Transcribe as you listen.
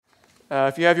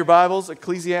If you have your Bibles,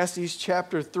 Ecclesiastes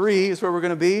chapter 3 is where we're going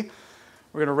to be.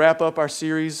 We're going to wrap up our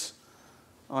series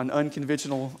on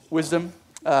unconventional wisdom.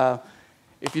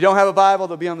 If you don't have a Bible,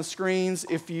 they'll be on the screens.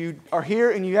 If you are here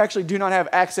and you actually do not have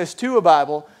access to a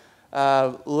Bible,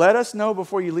 let us know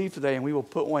before you leave today, and we will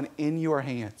put one in your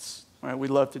hands. All right,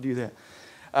 we'd love to do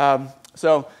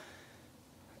that.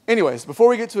 Anyways, before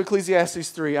we get to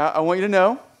Ecclesiastes 3, I want you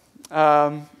to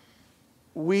know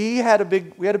we had a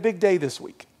big day this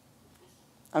week.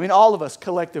 I mean, all of us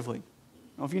collectively. I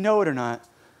don't know if you know it or not,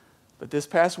 but this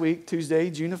past week, Tuesday,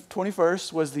 June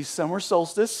 21st, was the summer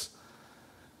solstice.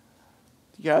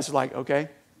 You guys are like, okay.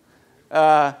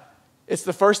 It's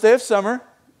the first day of summer.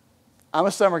 I'm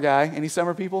a summer guy. Any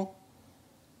summer people?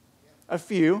 A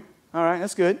few. All right,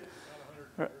 that's good.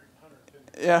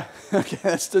 Yeah, okay,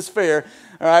 that's fair.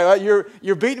 All right, well,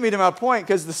 you're beating me to my point,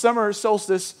 because the summer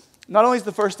solstice, not only is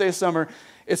the first day of summer,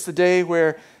 it's the day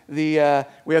where we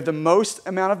have the most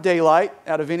amount of daylight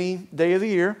out of any day of the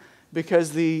year,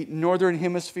 because the northern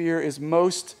hemisphere is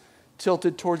most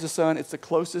tilted towards the sun. It's the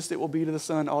closest it will be to the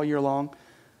sun all year long.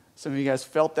 Some of you guys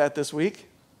felt that this week,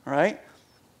 all right?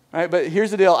 All right, but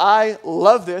here's the deal. I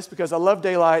love this because I love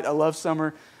daylight. I love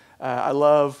summer. I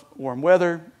love warm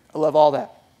weather. I love all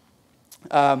that.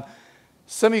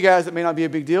 Some of you guys, that may not be a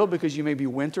big deal because you may be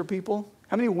winter people.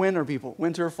 How many winter people?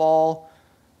 Winter, fall?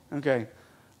 Okay.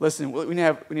 Listen, we need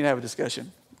to have a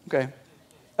discussion. Okay.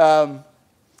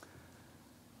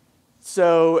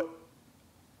 So,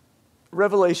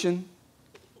 Revelation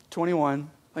 21,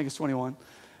 I think it's 21,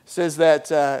 says that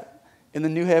in the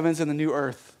new heavens and the new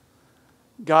earth,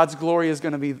 God's glory is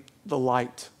going to be the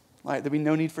light. There'll be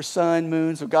no need for sun,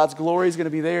 moon. So God's glory is going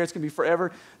to be there. It's going to be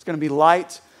forever. It's going to be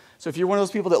light. So if you're one of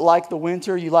those people that like the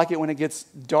winter, you like it when it gets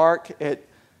dark at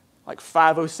like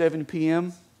 5:07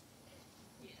 p.m.,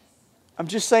 I'm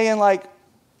just saying,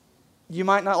 you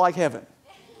might not like heaven.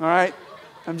 All right?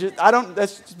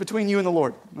 That's just between you and the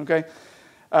Lord, okay?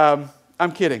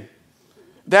 I'm kidding.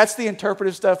 That's the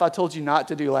interpretive stuff I told you not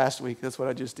to do last week. That's what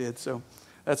I just did, so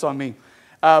that's on me.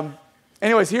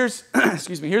 Anyways, here's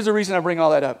the reason I bring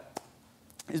all that up.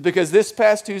 Is because this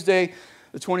past Tuesday,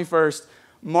 the 21st,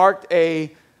 marked an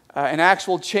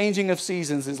actual changing of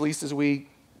seasons, at least as we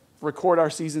record our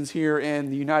seasons here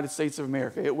in the United States of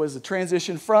America. It was a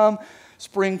transition from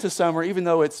spring to summer. Even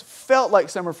though it's felt like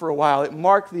summer for a while, it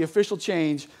marked the official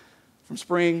change from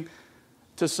spring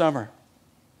to summer.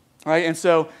 All right, and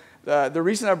so the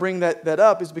reason I bring that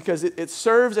up is because it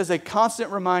serves as a constant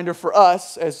reminder for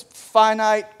us as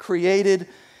finite, created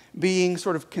beings,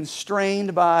 sort of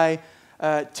constrained by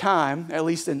time, at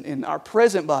least in our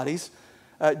present bodies.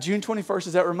 June 21st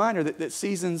is that reminder that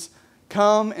seasons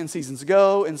come and seasons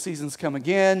go and seasons come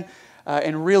again,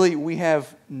 and really we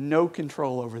have no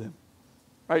control over them.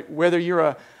 Right? Whether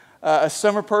you're a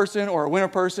summer person or a winter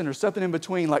person or something in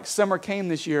between, like summer came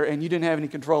this year and you didn't have any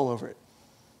control over it.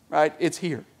 Right? It's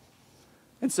here.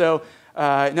 And so,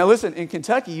 now listen, in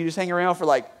Kentucky, you just hang around for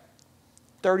like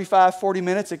 35, 40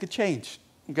 minutes, it could change.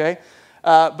 Okay?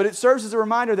 But it serves as a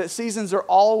reminder that seasons are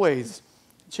always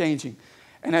changing.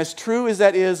 And as true as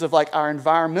that is of like our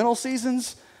environmental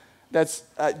seasons, that's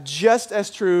just as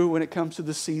true when it comes to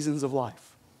the seasons of life.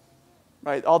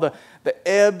 Right? All the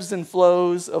ebbs and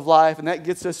flows of life. And that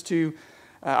gets us to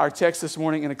our text this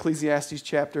morning in Ecclesiastes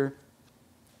chapter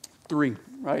 3.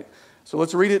 Right? So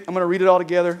let's read it. I'm going to read it all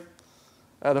together.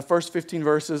 The first 15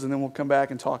 verses, and then we'll come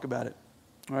back and talk about it.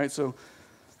 All right? So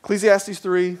Ecclesiastes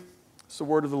 3, it's the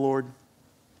word of the Lord.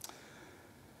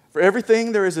 For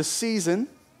everything there is a season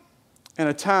and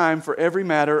a time for every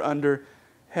matter under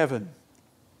heaven.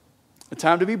 A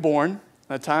time to be born,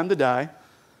 and a time to die.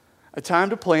 A time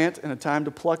to plant, and a time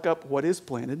to pluck up what is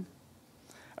planted.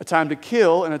 A time to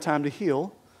kill, and a time to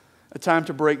heal. A time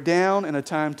to break down, and a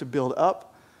time to build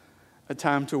up. A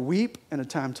time to weep, and a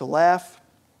time to laugh.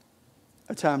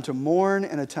 A time to mourn,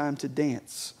 and a time to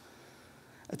dance.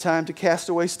 A time to cast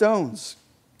away stones.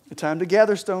 A time to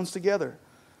gather stones together.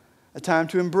 A time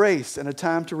to embrace, and a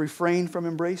time to refrain from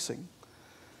embracing.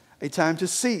 A time to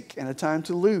seek, and a time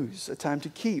to lose. A time to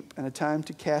keep, and a time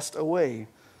to cast away.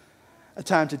 A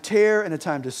time to tear, and a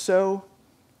time to sow.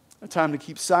 A time to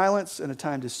keep silence, and a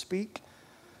time to speak.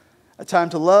 A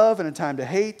time to love, and a time to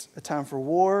hate. A time for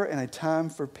war, and a time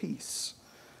for peace.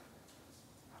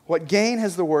 What gain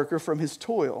has the worker from his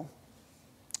toil?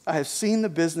 I have seen the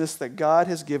business that God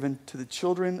has given to the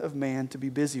children of man to be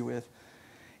busy with.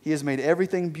 He has made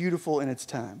everything beautiful in its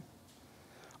time.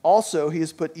 Also, he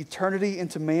has put eternity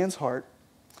into man's heart,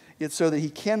 yet so that he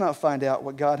cannot find out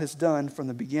what God has done from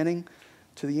the beginning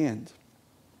to the end.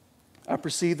 I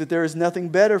perceive that there is nothing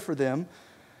better for them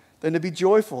than to be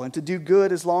joyful and to do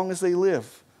good as long as they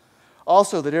live.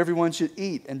 Also, that everyone should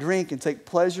eat and drink and take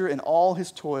pleasure in all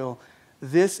his toil.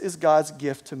 This is God's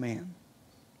gift to man.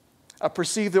 I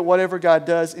perceive that whatever God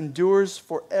does endures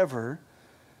forever,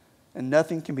 and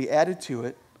nothing can be added to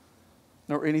it,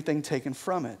 nor anything taken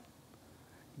from it.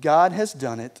 God has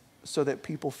done it so that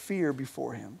people fear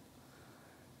before him.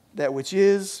 That which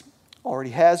is already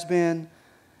has been,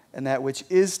 and that which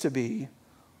is to be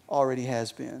already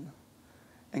has been.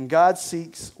 And God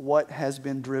seeks what has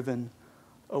been driven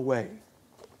away.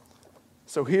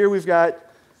 So here we've got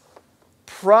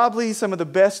probably some of the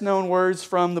best known words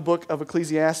from the book of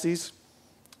Ecclesiastes.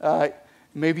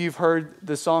 Maybe you've heard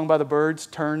the song by the Byrds,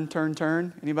 Turn, Turn,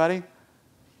 Turn. Anybody?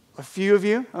 A few of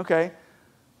you? Okay.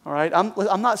 All right.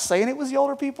 I'm not saying it was the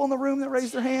older people in the room that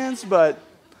raised their hands, but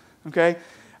okay.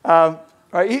 All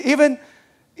right.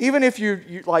 Even if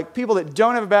you like people that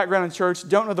don't have a background in church,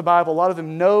 don't know the Bible, a lot of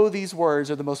them know these words.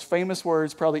 They're the most famous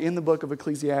words probably in the book of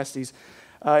Ecclesiastes.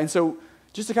 And so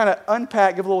just to kind of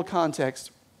unpack, give a little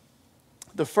context,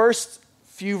 the first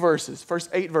few verses, first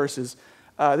 8 verses,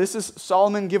 this is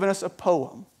Solomon giving us a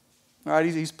poem. All right,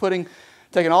 he's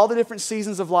taking all the different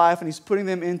seasons of life and he's putting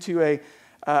them into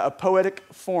a poetic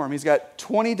form. He's got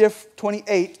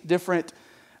 28 different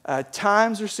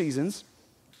times or seasons,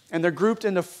 and they're grouped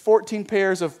into 14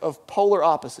 pairs of polar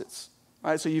opposites.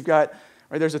 All right, so you've got,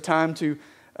 right, there's a time to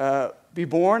be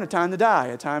born, a time to die,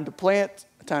 a time to plant,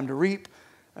 a time to reap,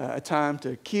 a time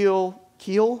to keel.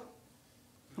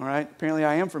 All right, apparently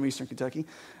I am from Eastern Kentucky.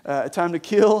 A time to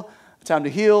kill, a time to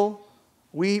heal,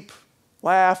 weep,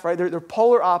 laugh, right? They're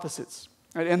polar opposites.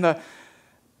 Right? And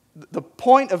the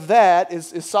point of that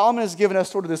is Solomon has given us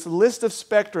sort of this list of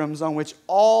spectrums on which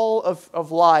all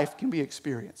of life can be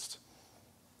experienced.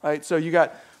 Right? So you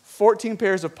got 14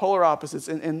 pairs of polar opposites.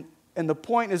 And the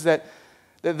point is that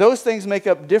those things make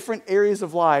up different areas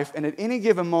of life, and at any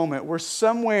given moment, we're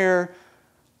somewhere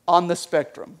on the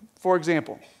spectrum. For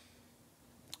example,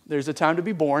 there's a time to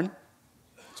be born.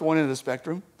 It's one end of the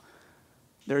spectrum.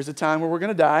 There's a time where we're going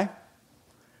to die.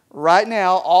 Right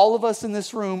now, all of us in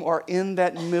this room are in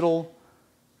that middle,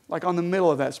 like on the middle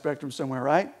of that spectrum somewhere,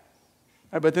 right?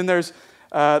 But then there's,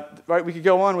 right, we could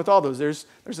go on with all those. There's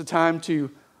a time to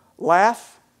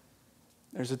laugh.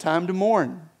 There's a time to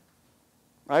mourn,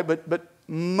 right? But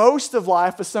most of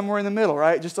life is somewhere in the middle,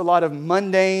 right? Just a lot of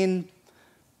mundane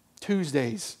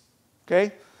Tuesdays,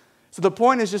 okay? So the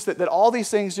point is just that all these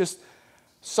things just,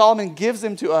 Solomon gives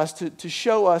them to us to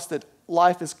show us that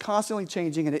life is constantly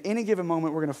changing, and at any given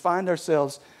moment we're going to find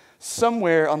ourselves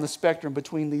somewhere on the spectrum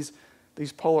between these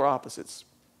polar opposites,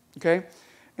 okay?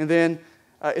 And then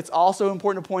it's also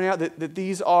important to point out that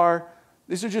these are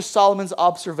just Solomon's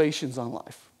observations on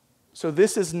life. So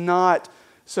this is not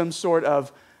some sort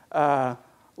of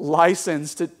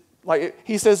license to, like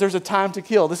he says there's a time to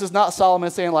kill. This is not Solomon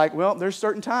saying like, well, there's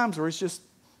certain times where it's just,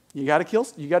 you got to kill,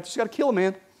 just got to kill a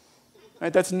man.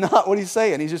 Right? That's not what he's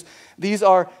saying. These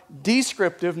are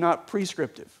descriptive, not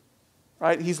prescriptive.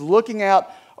 Right? He's looking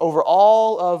out over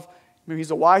all of, he's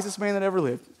the wisest man that ever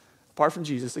lived, apart from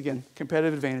Jesus. Again,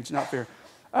 competitive advantage, not fair.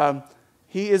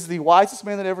 He is the wisest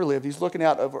man that ever lived. He's looking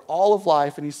out over all of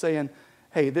life, and he's saying,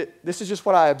 hey, this is just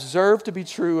what I observed to be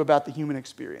true about the human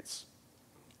experience.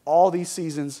 All these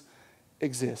seasons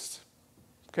exist.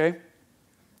 Okay?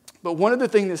 But one of the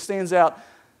things that stands out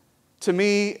to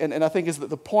me, and I think is that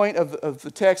the point of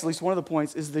the text, at least one of the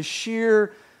points, is the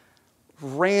sheer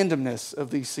randomness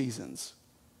of these seasons,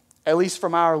 at least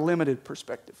from our limited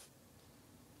perspective,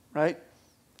 right?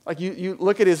 Like you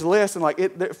look at his list and like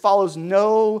it follows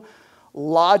no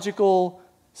logical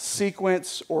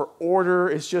sequence or order.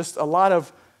 It's just a lot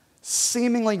of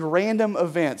seemingly random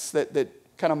events that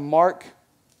kind of mark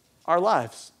our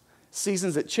lives.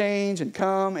 Seasons that change and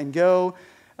come and go.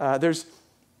 There's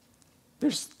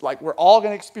like, we're all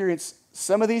going to experience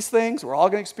some of these things. We're all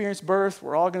going to experience birth.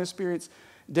 We're all going to experience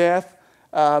death.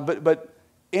 But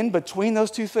in between those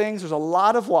two things, there's a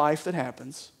lot of life that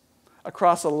happens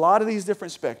across a lot of these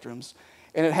different spectrums.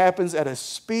 And it happens at a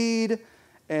speed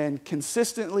and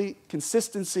consistency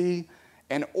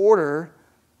and order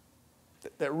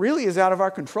that really is out of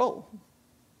our control.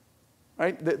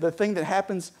 Right? The thing that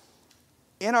happens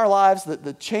in our lives,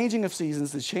 the changing of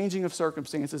seasons, the changing of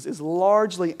circumstances is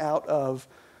largely out of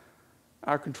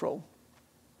our control.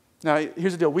 Now,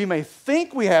 here's the deal. We may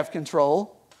think we have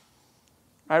control.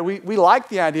 Right? We like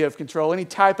the idea of control. Any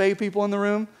type A people in the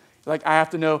room? Like, I have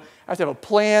to have a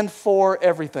plan for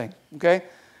everything. Okay?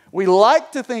 We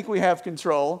like to think we have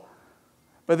control.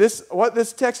 But what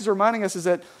this text is reminding us is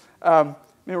that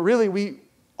really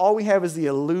all we have is the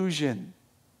illusion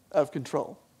of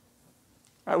control.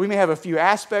 Right? We may have a few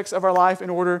aspects of our life in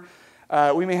order.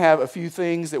 We may have a few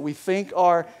things that we think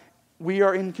are we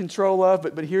are in control of,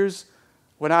 but here's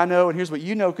what I know and here's what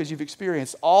you know because you've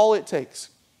experienced. All it takes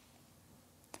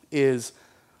is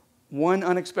one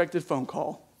unexpected phone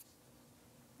call,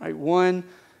 right? One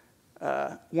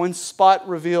spot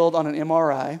revealed on an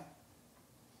MRI,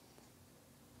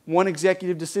 one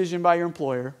executive decision by your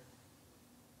employer,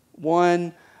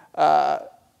 you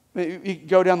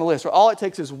go down the list. Right? All it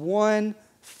takes is one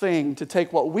thing to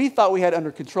take what we thought we had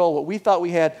under control, what we thought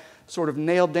we had sort of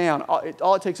nailed down.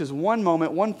 All it takes is one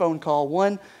moment, one phone call,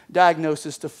 one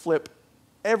diagnosis to flip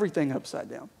everything upside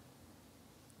down.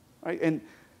 Right? And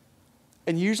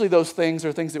usually those things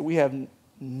are things that we have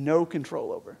no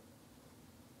control over.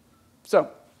 So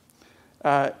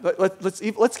let's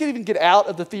even get out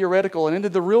of the theoretical and into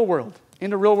the real world,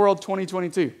 into real world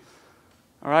 2022.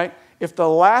 All right? If the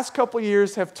last couple of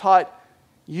years have taught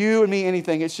you and me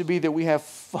anything, it should be that we have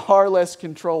far less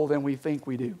control than we think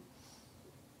we do.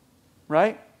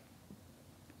 Right?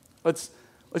 Let's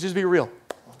just be real.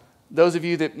 Those of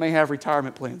you that may have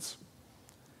retirement plans.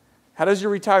 How does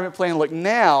your retirement plan look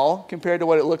now compared to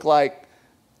what it looked like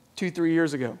 2-3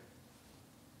 years ago?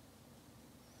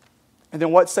 And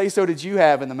then what say-so did you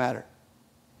have in the matter?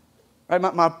 Right?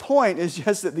 My point is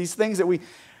just that these things that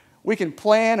we can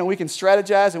plan and we can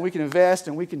strategize and we can invest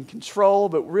and we can control,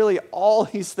 but really all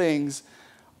these things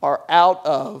are out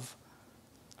of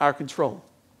our control.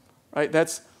 Right?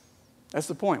 That's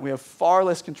the point. We have far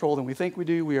less control than we think we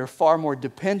do. We are far more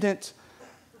dependent,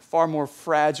 far more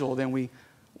fragile than we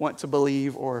want to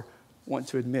believe or want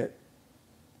to admit.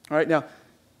 All right, now,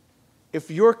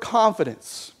 if your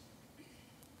confidence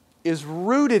is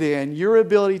rooted in your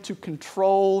ability to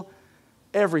control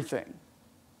everything,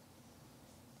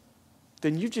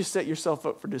 then you just set yourself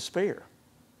up for despair.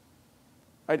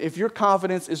 Right? If your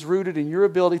confidence is rooted in your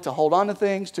ability to hold on to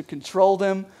things, to control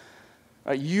them,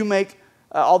 right, you make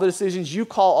all the decisions, you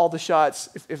call all the shots.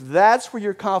 If that's where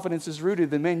your confidence is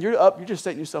rooted, then man, you're just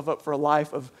setting yourself up for a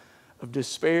life of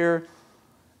despair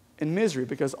and misery,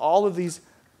 because all of these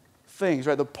things,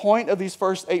 right? The point of these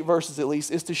first 8 verses, at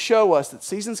least, is to show us that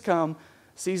seasons come,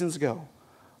 seasons go.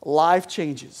 Life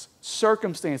changes,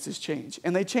 circumstances change,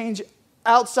 and they change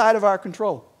outside of our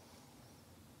control.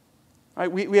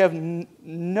 Right? We have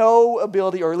no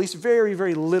ability, or at least very,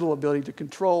 very little ability, to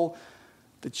control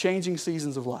the changing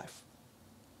seasons of life.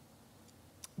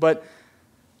 But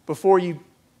before you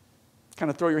kind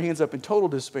of throw your hands up in total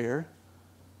despair,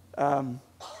 the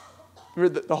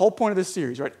whole point of this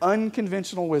series, right,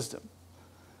 unconventional wisdom,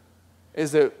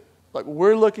 is that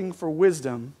we're looking for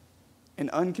wisdom in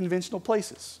unconventional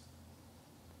places.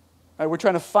 Right, we're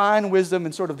trying to find wisdom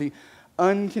in sort of the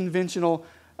unconventional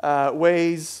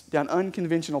ways, down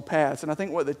unconventional paths. And I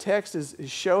think what the text is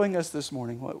showing us this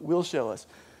morning, what will show us,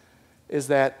 is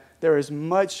that there is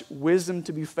much wisdom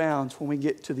to be found when we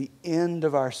get to the end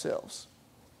of ourselves.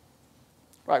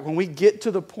 Right, when we get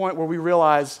to the point where we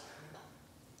realize,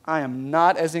 I am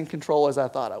not as in control as I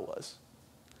thought I was.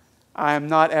 I am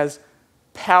not as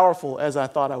powerful as I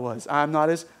thought I was. I am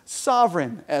not as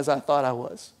sovereign as I thought I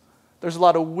was. There's a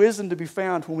lot of wisdom to be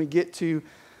found when we get to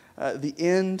the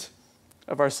end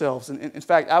of ourselves. And in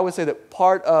fact, I would say that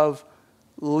part of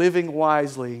living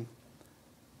wisely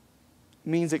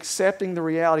means accepting the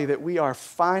reality that we are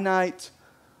finite,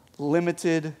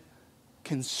 limited,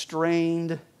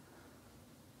 constrained.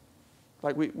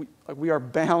 We are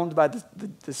bound by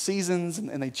the seasons,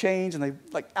 and they change, and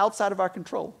they outside of our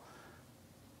control.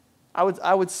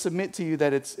 I would submit to you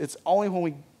that it's only when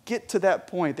we get to that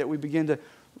point that we begin to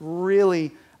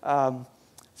really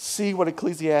see what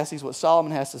Ecclesiastes, what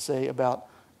Solomon has to say about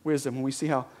wisdom, when we see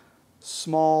how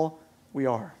small we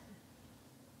are.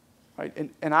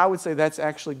 Right? And I would say that's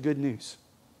actually good news.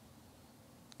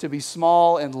 To be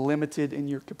small and limited in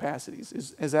your capacities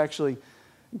is actually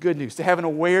good news. To have an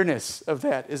awareness of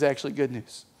that is actually good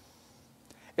news.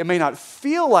 It may not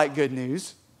feel like good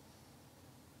news,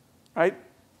 right?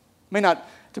 It may not,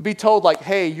 to be told like,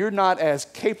 hey, you're not as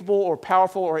capable or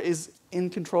powerful or as in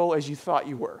control as you thought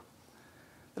you were.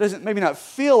 It doesn't maybe not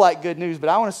feel like good news, but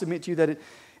I want to submit to you that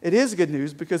it is good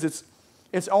news, because it's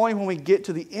only when we get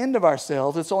to the end of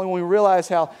ourselves, it's only when we realize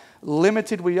how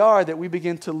limited we are, that we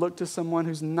begin to look to someone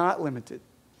who's not limited,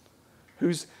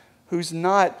 who's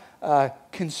not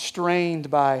constrained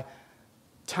by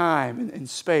time and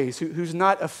space, who's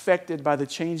not affected by the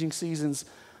changing seasons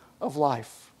of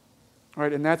life. All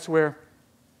right, and that's where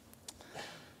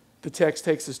the text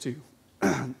takes us to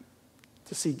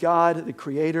see God, the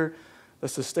creator, the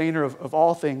sustainer of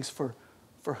all things, for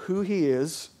who he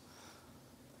is,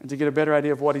 and to get a better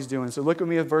idea of what he's doing. So look with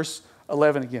me at verse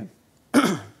 11 again.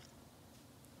 It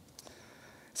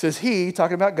says, he,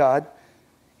 talking about God,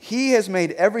 He has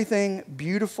made everything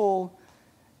beautiful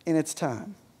in its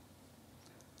time.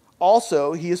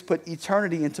 Also, he has put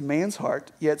eternity into man's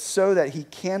heart, yet so that he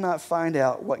cannot find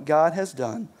out what God has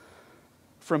done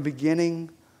from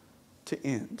beginning to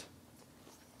end.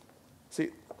 See,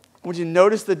 would you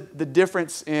notice the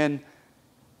difference in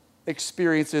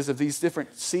experiences of these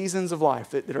different seasons of life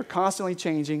that are constantly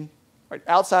changing, right,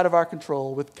 outside of our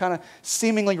control, with kind of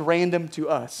seemingly random to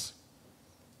us?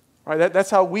 Right?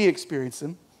 That's how we experience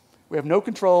them. We have no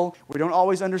control. We don't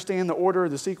always understand the order or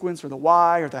the sequence or the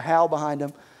why or the how behind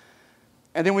them.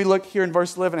 And then we look here in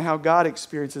verse 11 at how God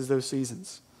experiences those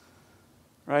seasons.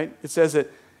 Right? It says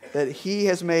that he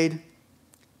has made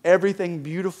everything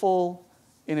beautiful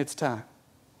in its time.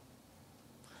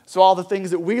 So all the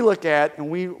things that we look at and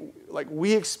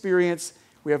we experience,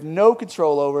 we have no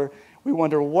control over. We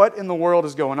wonder, what in the world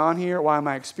is going on here? Why am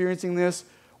I experiencing this?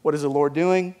 What is the Lord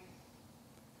doing?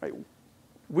 Right?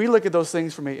 We look at those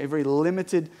things from a very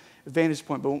limited vantage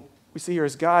point. But what we see here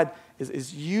is God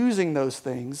is using those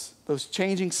things, those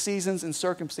changing seasons and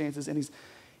circumstances, and he's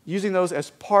using those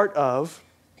as part of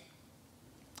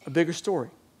a bigger story.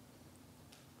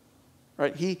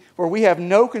 Right? Where we have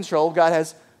no control, God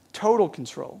has total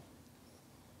control.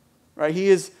 Right? He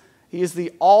is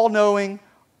the all-knowing,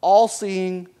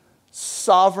 all-seeing,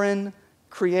 sovereign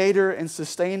creator and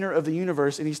sustainer of the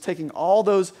universe, and he's taking all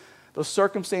those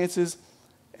circumstances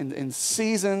and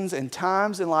seasons and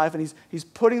times in life, and he's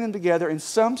putting them together in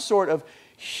some sort of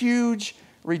huge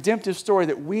redemptive story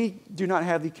that we do not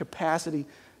have the capacity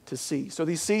to see. So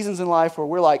these seasons in life where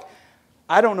we're like,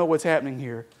 I don't know what's happening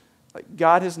here. Like,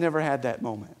 God has never had that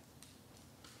moment.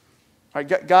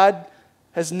 Right? God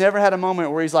has never had a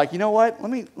moment where he's like, you know what? Let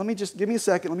me just give me a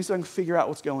second. Let me see if I can figure out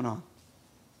what's going on.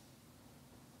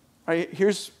 Right?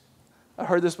 I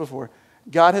heard this before.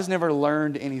 God has never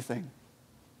learned anything.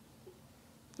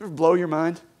 Does it blow your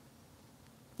mind?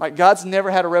 Like, God's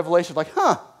never had a revelation of like,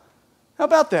 how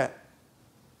about that?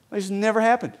 It's never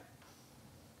happened.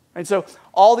 And so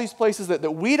all these places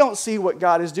that we don't see what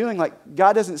God is doing, like,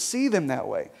 God doesn't see them that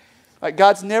way. Like,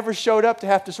 God's never showed up to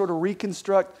have to sort of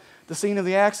reconstruct the scene of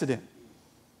the accident.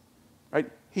 Right?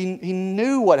 He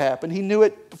knew what happened. He knew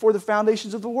it before the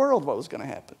foundations of the world what was going to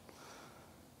happen.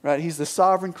 Right? He's the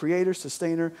sovereign creator,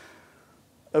 sustainer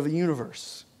of the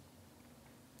universe.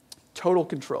 Total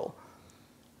control.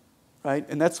 Right?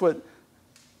 And that's what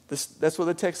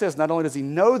the text says. Not only does he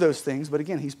know those things, but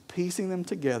again, he's piecing them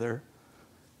together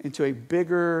into a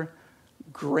bigger,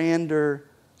 grander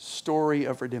story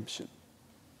of redemption.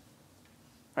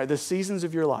 Right? The seasons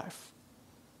of your life.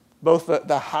 Both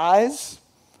the highs,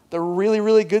 the really,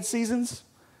 really good seasons,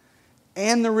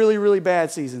 and the really, really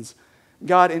bad seasons.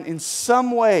 God, in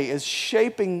some way, is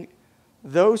shaping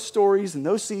those stories and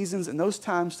those seasons and those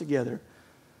times together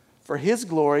for his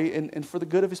glory and for the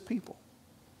good of his people.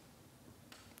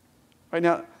 Right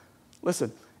now,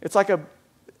 listen, it's like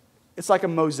a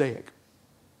mosaic.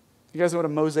 You guys know what a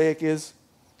mosaic is?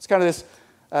 It's kind of this,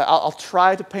 I'll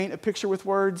try to paint a picture with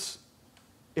words.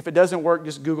 If it doesn't work,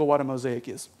 just Google what a mosaic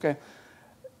is, okay?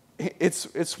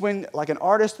 It's when, like, an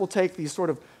artist will take these sort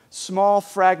of small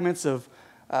fragments of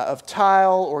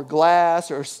tile or glass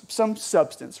or some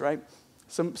substance, right?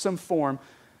 Some form.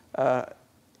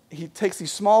 He takes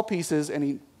these small pieces and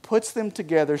he puts them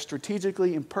together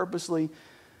strategically and purposely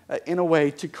in a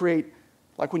way to create,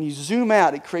 like, when you zoom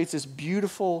out, it creates this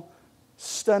beautiful,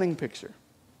 stunning picture.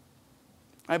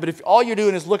 Right? But if all you're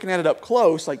doing is looking at it up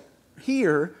close, like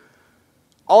here,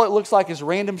 all it looks like is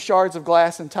random shards of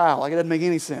glass and tile. Like, it doesn't make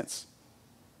any sense.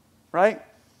 Right?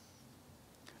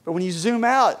 But when you zoom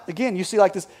out, again, you see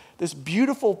like this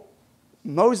beautiful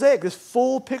mosaic, this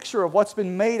full picture of what's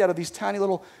been made out of these tiny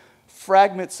little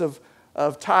fragments of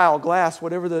tile, glass,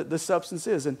 whatever the substance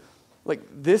is. And like,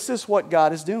 this is what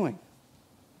God is doing.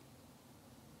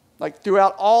 Like,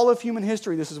 throughout all of human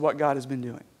history, this is what God has been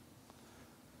doing.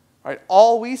 Right?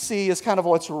 All we see is kind of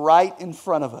what's right in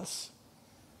front of us.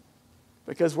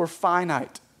 Because we're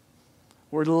finite.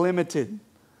 We're limited.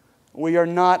 We are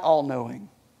not all-knowing.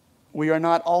 We are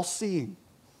not all-seeing.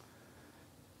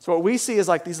 So what we see is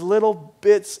like these little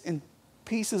bits and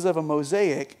pieces of a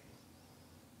mosaic,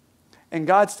 and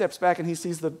God steps back and he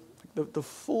sees the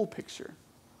full picture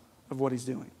of what he's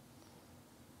doing.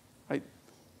 Right?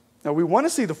 Now, we want to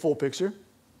see the full picture,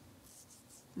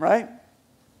 right?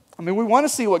 I mean, we want to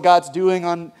see what God's doing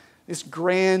on this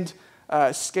grand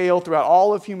scale throughout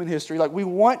all of human history. Like, we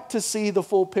want to see the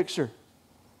full picture.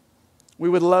 We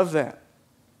would love that.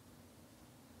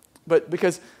 But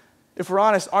because, if we're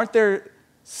honest, aren't there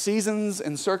seasons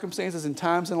and circumstances and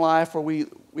times in life where we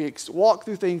walk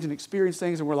through things and experience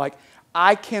things and we're like,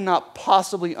 I cannot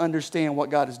possibly understand what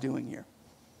God is doing here.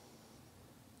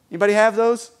 Anybody have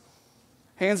those?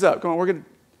 Hands up. Come on, we're going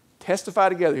to testify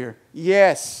together here.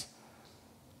 Yes.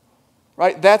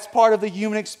 Right? That's part of the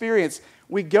human experience.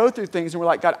 We go through things and we're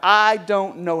like, God, I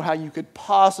don't know how you could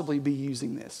possibly be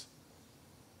using this.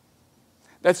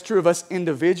 That's true of us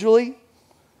individually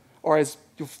or as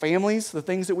families, the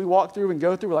things that we walk through and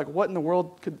go through. We're like, what in the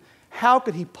world how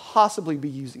could he possibly be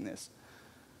using this?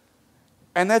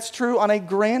 And that's true on a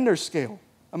grander scale.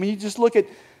 I mean, you just look at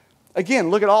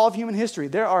all of human history.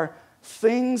 There are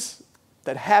things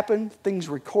that happen, things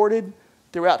recorded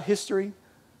throughout history,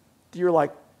 that you're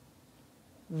like,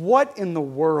 what in the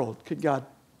world could God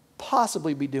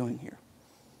possibly be doing here?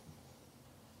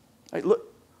 Like,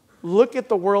 look at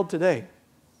the world today.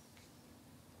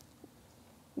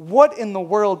 What in the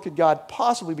world could God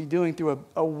possibly be doing through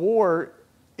a war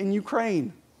in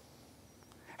Ukraine?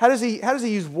 How does he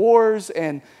use wars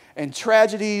and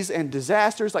tragedies and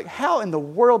disasters? Like, how in the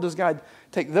world does God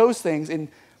take those things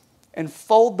and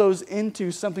fold those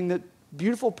into something that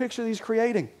beautiful picture that he's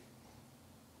creating?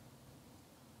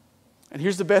 And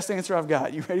here's the best answer I've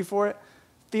got. You ready for it?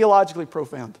 Theologically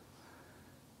profound.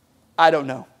 I don't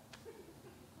know.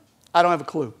 I don't have a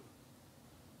clue.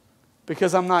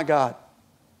 Because I'm not God.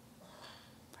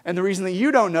 And the reason that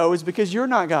you don't know is because you're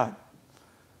not God.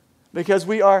 Because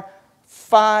we are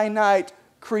finite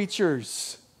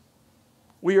creatures.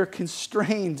 We are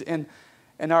constrained in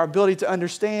our ability to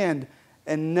understand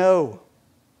and know. All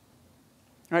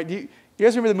right, do you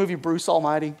guys remember the movie Bruce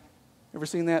Almighty? Ever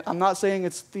seen that? I'm not saying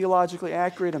it's theologically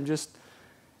accurate.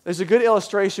 There's a good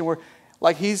illustration where,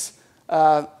 like, he's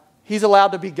allowed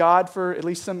to be God for at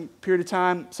least some period of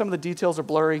time. Some of the details are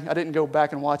blurry. I didn't go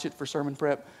back and watch it for sermon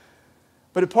prep.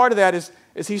 But a part of that is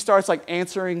he starts, like,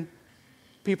 answering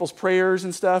people's prayers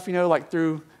and stuff, like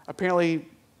through, apparently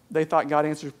they thought God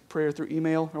answered prayer through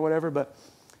email or whatever,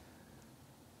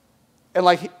 and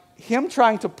like him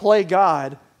trying to play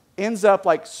God ends up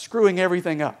like screwing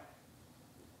everything up.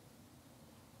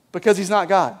 Because he's not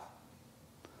God.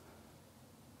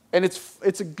 And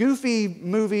it's a goofy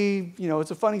movie,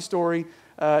 it's a funny story.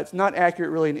 It's not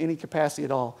accurate really in any capacity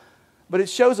at all. But it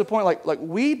shows a point like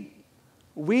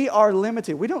we are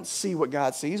limited. We don't see what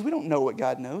God sees. We don't know what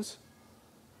God knows.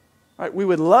 Right? We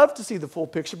would love to see the full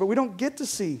picture, but we don't get to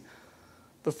see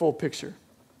the full picture.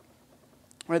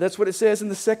 Right? That's what it says in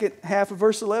the second half of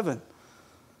verse 11.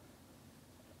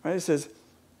 Right? It says,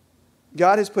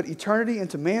 God has put eternity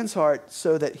into man's heart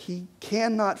so that we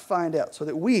cannot find out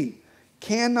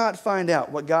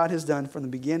what God has done from the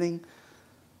beginning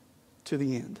to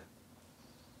the end.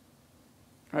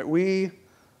 Right? We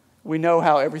know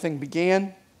how everything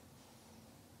began.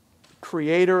 The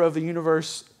creator of the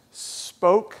universe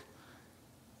spoke,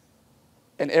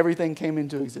 and everything came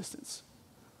into existence.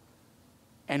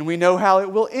 And we know how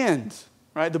it will end.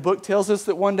 Right? The book tells us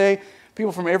that one day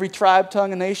people from every tribe,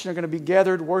 tongue, and nation are going to be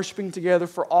gathered, worshiping together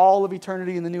for all of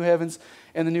eternity in the new heavens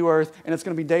and the new earth. And it's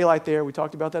going to be daylight there. We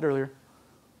talked about that earlier.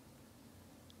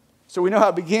 So we know how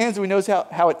it begins. And we know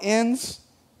how it ends.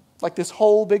 Like this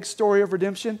whole big story of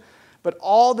redemption. But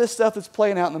all this stuff that's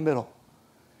playing out in the middle.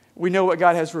 We know what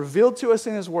God has revealed to us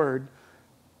in His Word.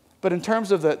 But in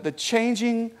terms of the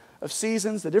changing of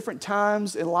seasons, the different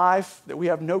times in life that we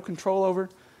have no control over,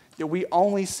 that we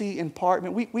only see in part,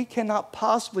 we cannot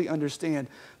possibly understand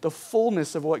the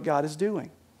fullness of what God is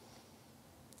doing.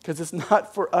 Because it's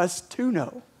not for us to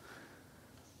know.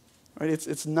 Right?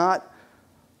 It's not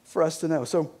for us to know.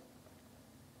 So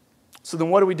then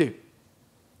what do we do?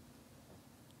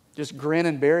 Just grin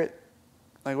and bear it?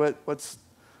 Like look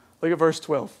at verse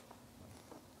 12.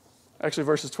 Actually,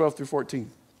 verses 12 through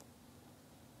 14.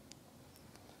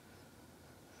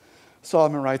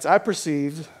 Solomon writes, I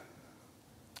perceived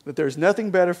that there is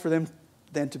nothing better for them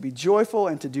than to be joyful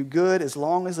and to do good as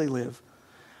long as they live.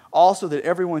 Also that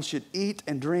everyone should eat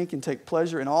and drink and take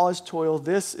pleasure in all his toil.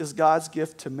 This is God's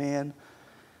gift to man.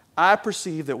 I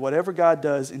perceive that whatever God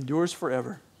does endures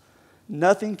forever.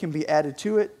 Nothing can be added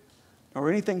to it, nor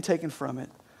anything taken from it.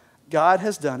 God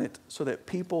has done it so that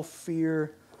people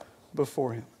fear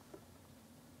before Him.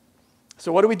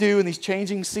 So what do we do in these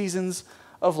changing seasons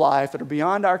of life that are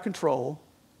beyond our control?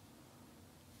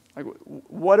 Like,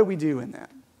 what do we do in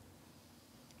that?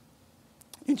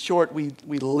 In short, we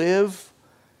live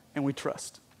and we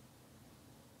trust.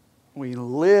 We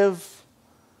live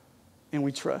and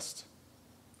we trust.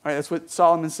 All right, that's what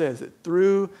Solomon says, that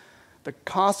through the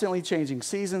constantly changing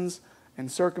seasons and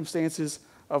circumstances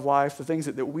of life, the things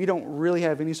that we don't really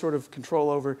have any sort of control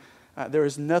over, there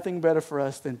is nothing better for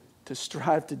us than to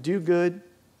strive to do good,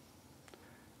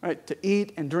 right? To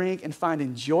eat and drink and find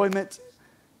enjoyment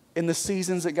in the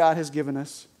seasons that God has given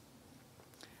us,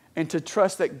 and to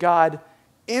trust that God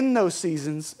in those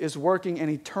seasons is working an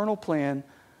eternal plan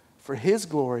for his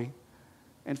glory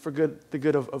and for the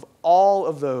good of all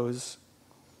of those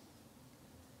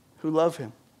who love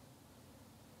him.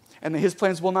 And that his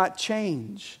plans will not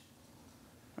change.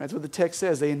 That's what the text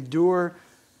says. They endure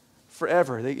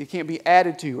forever. It can't be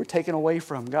added to or taken away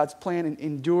from. God's plan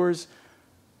endures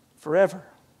forever.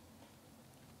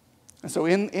 And so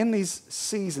in these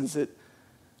seasons, that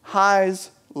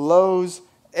highs, lows,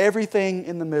 everything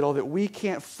in the middle that we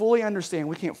can't fully understand,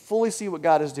 we can't fully see what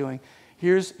God is doing,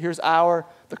 here's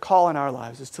the call in our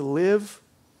lives is to live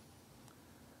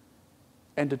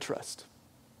and to trust.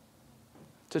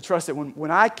 To trust that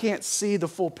when I can't see the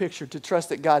full picture, to trust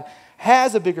that God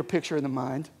has a bigger picture in the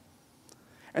mind,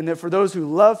 and that for those who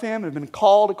love him and have been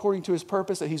called according to his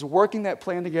purpose, that he's working that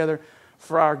plan together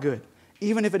for our good,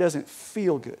 even if it doesn't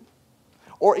feel good,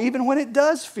 or even when it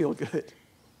does feel good.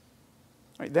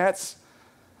 Right, that's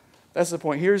the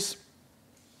point.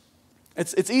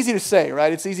 It's easy to say,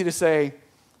 right? It's easy to say,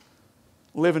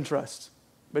 live and trust.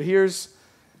 But here's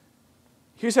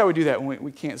how we do that when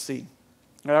we can't see.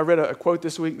 I read a quote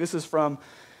this week. This is from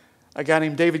a guy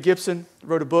named David Gibson. He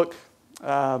wrote a book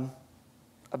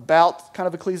about kind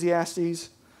of Ecclesiastes.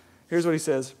 Here's what he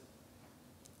says.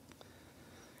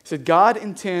 He said, God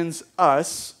intends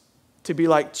us to be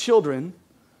like children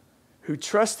who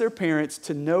trust their parents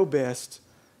to know best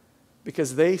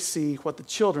because they see what the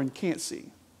children can't see.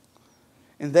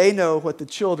 And they know what the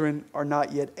children are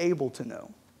not yet able to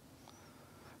know.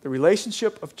 The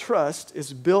relationship of trust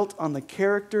is built on the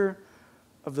character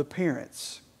of the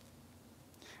parents.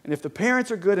 And if the parents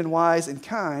are good and wise and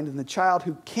kind, then the child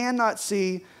who cannot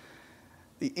see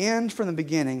the end from the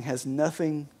beginning has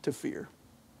nothing to fear.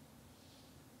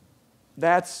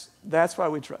 That's why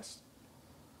we trust.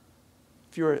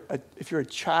 If you're a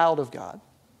child of God,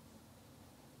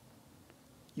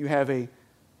 you have a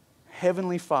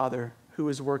heavenly Father who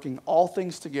is working all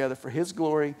things together for his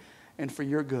glory and for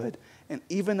your good. And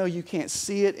even though you can't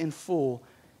see it in full,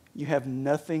 you have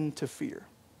nothing to fear.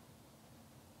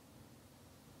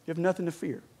 You have nothing to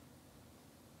fear.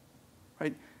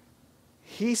 Right?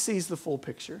 He sees the full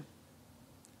picture.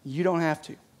 You don't have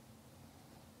to.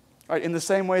 Right? In the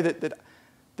same way that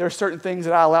there are certain things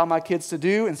that I allow my kids to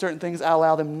do and certain things I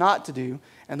allow them not to do,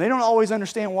 and they don't always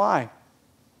understand why.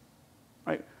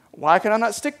 Right? Why can I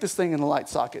not stick this thing in the light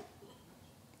socket?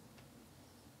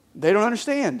 They don't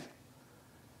understand.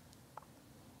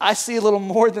 I see a little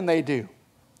more than they do.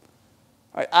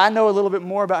 Right? I know a little bit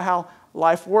more about how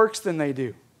life works than they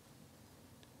do.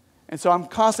 And so I'm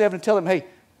constantly having to tell them, hey,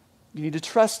 you need to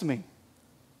trust me.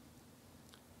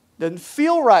 Doesn't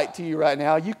feel right to you right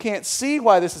now. You can't see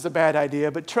why this is a bad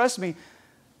idea, but trust me,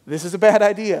 this is a bad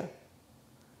idea.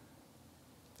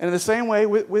 And in the same way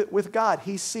with God,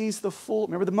 he sees the full,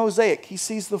 remember the mosaic, he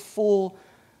sees the full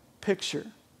picture.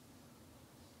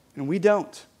 And we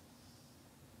don't.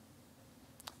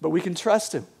 But we can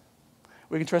trust him.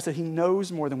 We can trust that he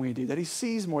knows more than we do, that he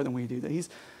sees more than we do, that he's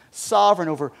sovereign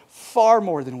over far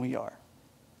more than we are.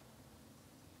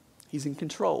 He's in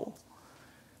control.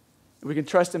 We can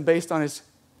trust him based on his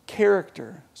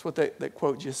character. That's what that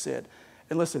quote just said.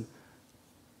 And listen,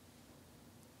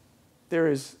 there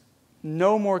is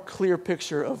no more clear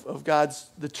picture of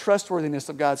the trustworthiness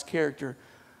of God's character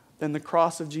than the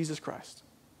cross of Jesus Christ.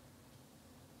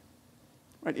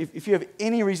 Right? If you have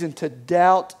any reason to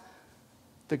doubt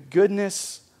the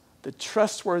goodness, the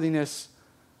trustworthiness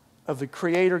of the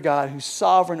Creator God who's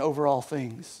sovereign over all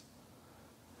things,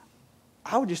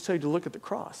 I would just tell you to look at the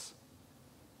cross.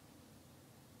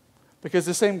 Because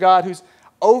the same God who's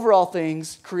over all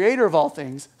things, creator of all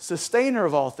things, sustainer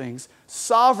of all things,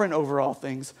 sovereign over all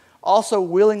things, also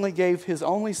willingly gave his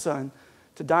only Son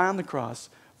to die on the cross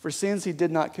for sins he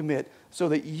did not commit, so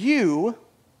that you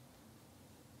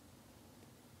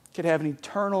could have an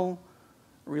eternal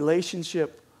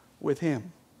relationship with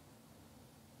him.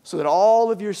 So that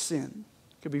all of your sin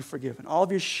could be forgiven. All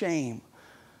of your shame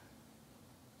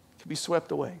could be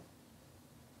swept away.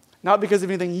 Not because of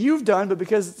anything you've done, but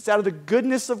because it's out of the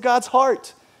goodness of God's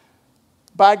heart.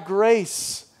 By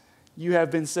grace, you have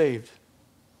been saved.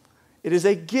 It is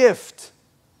a gift,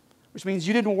 which means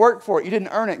you didn't work for it. You didn't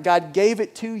earn it. God gave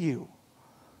it to you.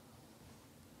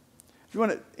 If you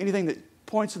want anything that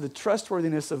points to the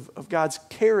trustworthiness of God's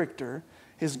character,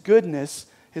 his goodness,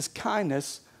 his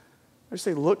kindness, I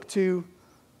say look to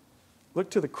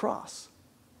the cross.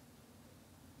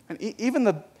 And even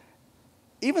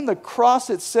the cross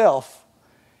itself,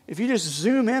 if you just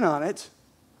zoom in on it,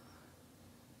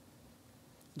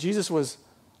 Jesus was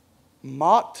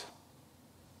mocked.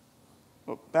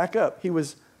 Well, back up. He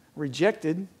was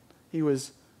rejected. He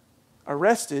was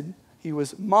arrested. he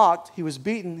was mocked, he was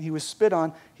beaten, he was spit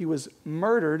on, he was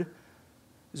murdered.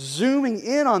 Zooming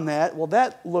in on that, well,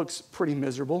 that looks pretty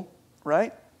miserable,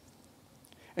 right?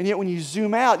 And yet when you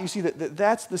zoom out, you see that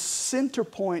that's the center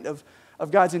point of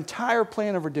God's entire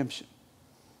plan of redemption.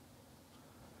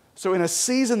 So in a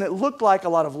season that looked like a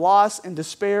lot of loss and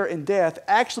despair and death,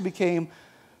 actually became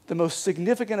the most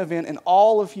significant event in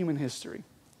all of human history.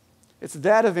 It's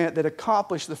that event that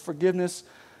accomplished the forgiveness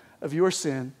of your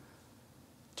sin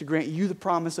to grant you the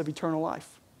promise of eternal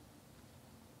life.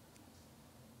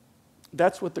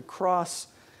 That's what the cross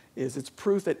is. It's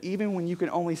proof that even when you can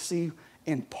only see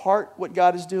in part what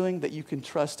God is doing, that you can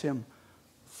trust Him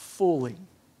fully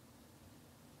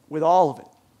with all of it.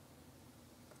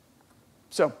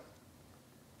 So,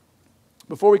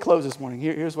 before we close this morning,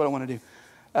 here's what I want to do.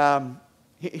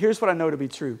 Here's what I know to be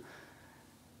true.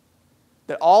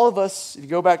 That all of us, if you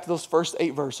go back to those first 8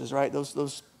 verses, right,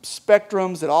 those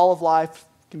spectrums that all of life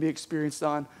can be experienced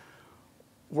on,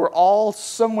 we're all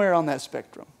somewhere on that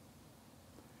spectrum.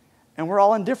 And we're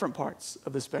all in different parts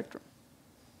of the spectrum.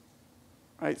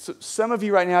 Right? So some of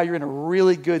you right now, you're in a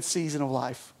really good season of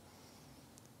life.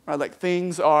 Right? Like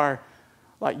things are,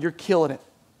 like you're killing it.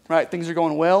 Right? Things are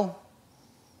going well.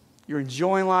 You're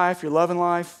enjoying life. You're loving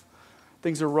life.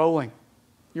 Things are rolling.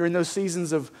 You're in those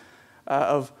seasons of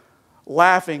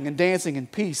laughing and dancing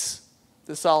and peace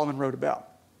that Solomon wrote about.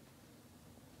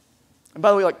 And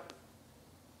by the way, like,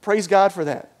 praise God for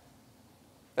that.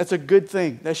 That's a good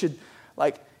thing. That should,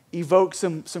 like, evoke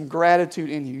some gratitude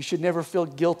in you. You should never feel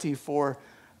guilty for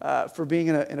being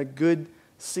in a good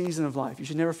season of life. You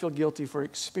should never feel guilty for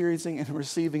experiencing and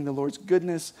receiving the Lord's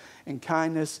goodness and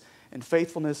kindness and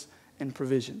faithfulness and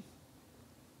provision.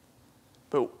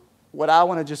 But what I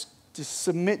want to just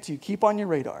submit to you, keep on your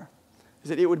radar, is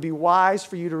that it would be wise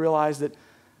for you to realize that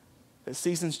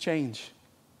seasons change.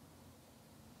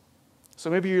 So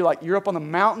maybe you're up on the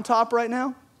mountaintop right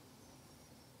now.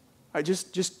 Right,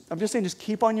 I'm just saying, just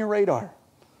keep on your radar.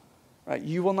 Right,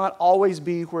 you will not always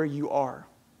be where you are.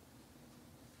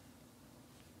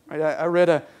 Right, I read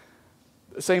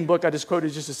the same book I just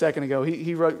quoted just a second ago.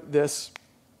 He wrote this.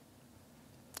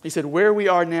 He said, "Where we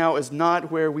are now is not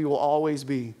where we will always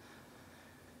be."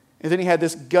 And then he had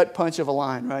this gut punch of a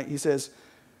line, right? He says,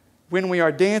 "When we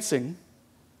are dancing,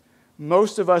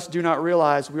 most of us do not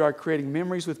realize we are creating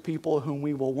memories with people whom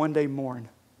we will one day mourn."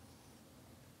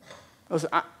 Listen,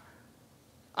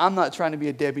 I'm not trying to be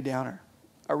a Debbie Downer.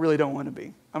 I really don't want to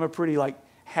be. I'm a pretty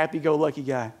happy-go-lucky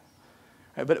guy.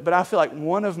 Right? But I feel like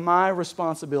one of my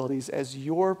responsibilities as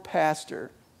your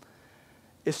pastor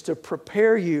is to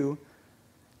prepare you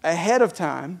ahead of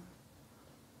time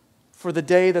for the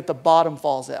day that the bottom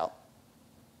falls out.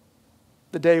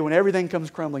 The day when everything comes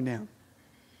crumbling down.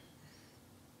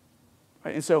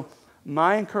 Right? And so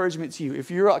my encouragement to you, if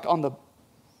you're on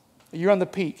the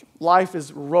peak, life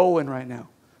is rolling right now.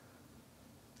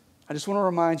 I just want to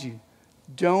remind you,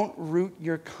 don't root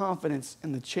your confidence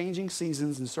in the changing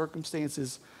seasons and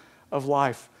circumstances of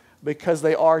life, because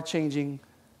they are changing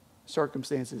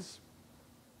circumstances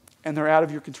and they're out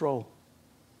of your control.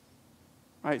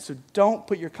 Right? So don't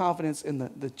put your confidence in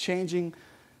the changing,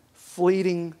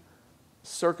 fleeting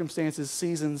circumstances,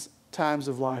 seasons, times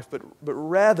of life, but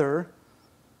rather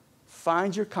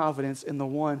find your confidence in the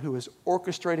one who is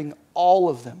orchestrating all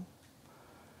of them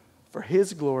for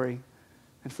His glory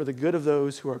and for the good of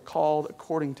those who are called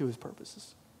according to His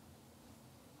purposes.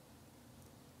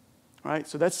 All right?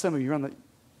 So that's some of you.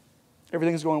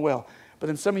 Everything's going well. But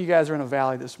then some of you guys are in a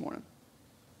valley this morning.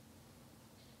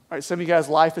 All right, some of you guys,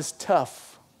 life is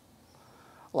tough.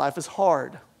 Life is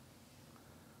hard.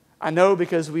 I know,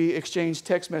 because we exchange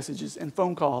text messages and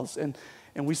phone calls, and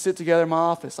we sit together in my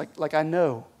office. Like I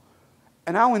know.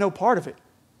 And I only know part of it.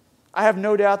 I have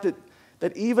no doubt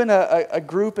that even a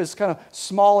group as kind of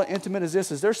small and intimate as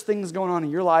this is, there's things going on in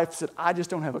your life that I just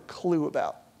don't have a clue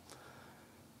about.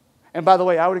 And by the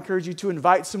way, I would encourage you to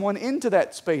invite someone into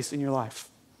that space in your life.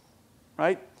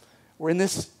 Right? We're in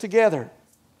this together.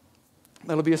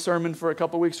 That'll be a sermon for a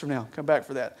couple weeks from now. Come back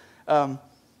for that.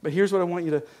 But here's what I want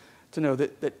you to know,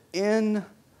 that even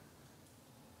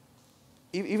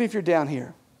if you're down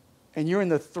here and you're in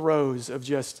the throes of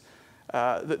just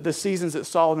the seasons that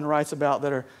Solomon writes about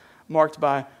that are marked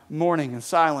by mourning and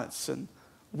silence and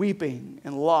weeping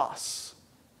and loss,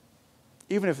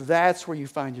 even if that's where you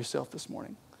find yourself this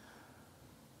morning,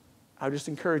 I would just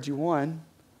encourage you, one,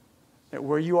 that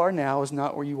where you are now is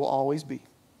not where you will always be.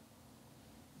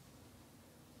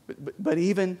 But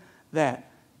even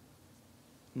that,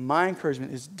 my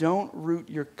encouragement is, don't root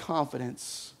your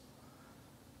confidence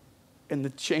in the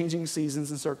changing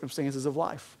seasons and circumstances of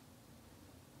life.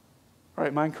 All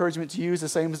right, my encouragement to you is the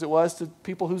same as it was to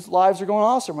people whose lives are going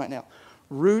awesome right now.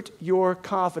 Root your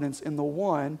confidence in the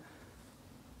one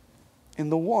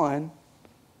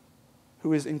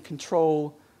who is in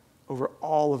control over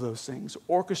all of those things,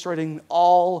 orchestrating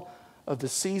all of the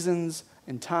seasons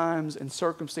and times and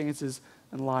circumstances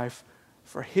in life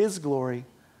for his glory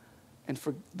and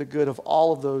for the good of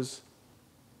all of those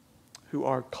who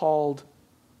are called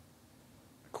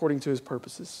according to his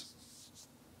purposes.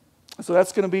 So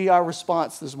that's going to be our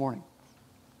response this morning.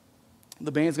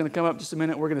 The band's going to come up in just a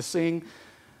minute. We're going to sing.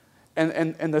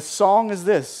 And the song is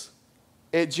this.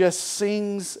 It just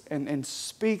sings and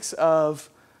speaks of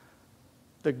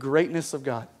the greatness of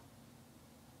God.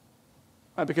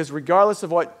 Because regardless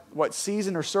of what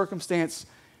season or circumstance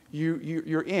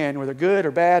you're in, whether good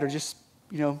or bad or just,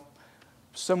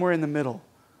 somewhere in the middle,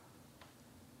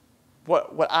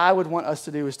 what I would want us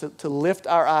to do is to lift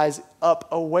our eyes up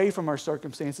away from our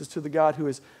circumstances to the God who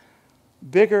is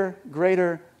bigger,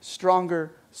 greater,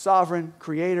 stronger, sovereign,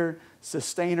 creator,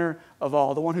 sustainer of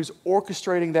all, the one who's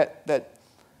orchestrating that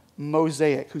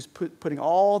mosaic, who's putting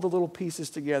all the little pieces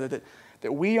together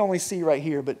that we only see right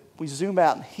here, but we zoom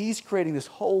out and he's creating this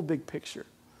whole big picture.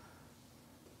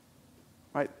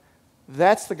 Right?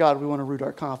 That's the God we want to root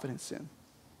our confidence in.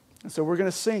 And so we're going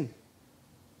to sing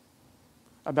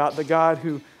about the God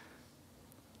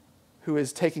who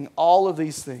is taking all of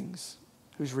these things,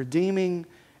 who's redeeming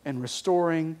and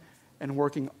restoring and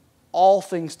working all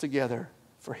things together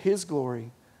for his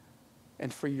glory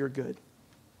and for your good.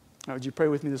 Now, would you pray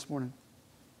with me this morning?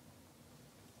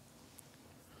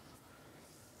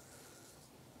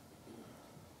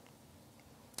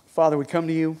 Father, we come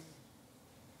to you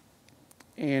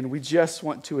and we just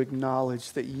want to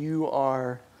acknowledge that you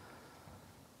are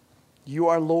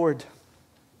Lord.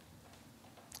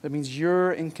 That means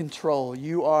you're in control.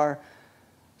 You are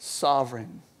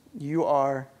sovereign. You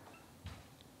are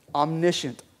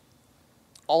omniscient,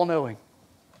 all-knowing.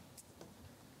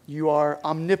 You are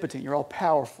omnipotent. You're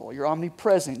all-powerful. You're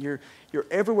omnipresent. You're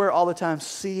everywhere all the time,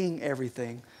 seeing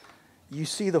everything. You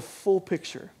see the full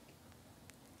picture.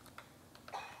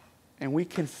 And we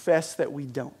confess that we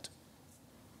don't.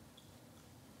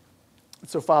 And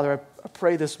so, Father, I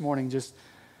pray this morning, just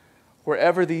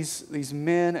wherever these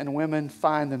men and women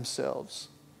find themselves,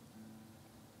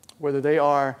 whether they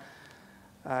are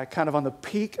kind of on the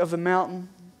peak of the mountain,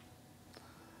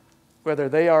 whether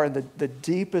they are in the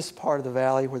deepest part of the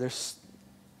valley, where there's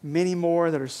many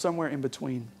more that are somewhere in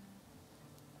between,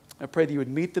 I pray that you would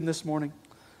meet them this morning.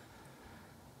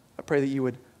 I pray that you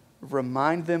would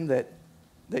remind them that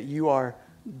you are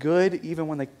good even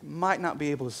when they might not be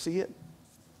able to see it.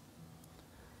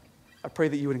 I pray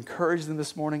that you would encourage them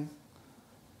this morning.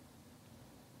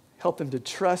 Help them to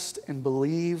trust and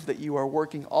believe that you are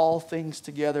working all things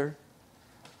together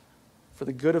for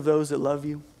the good of those that love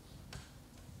you.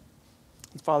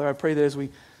 And Father, I pray that as we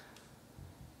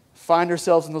find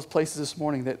ourselves in those places this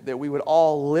morning, that we would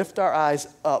all lift our eyes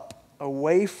up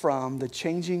away from the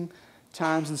changing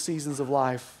times and seasons of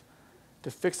life to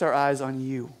fix our eyes on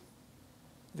you,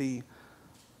 the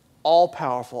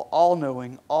all-powerful,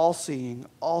 all-knowing, all-seeing,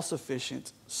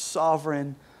 all-sufficient,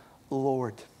 sovereign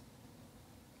Lord.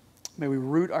 May we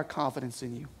root our confidence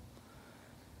in you.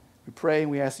 We pray and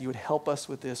we ask that you would help us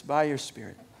with this by your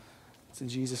Spirit. It's in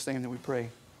Jesus' name that we pray.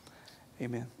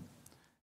 Amen.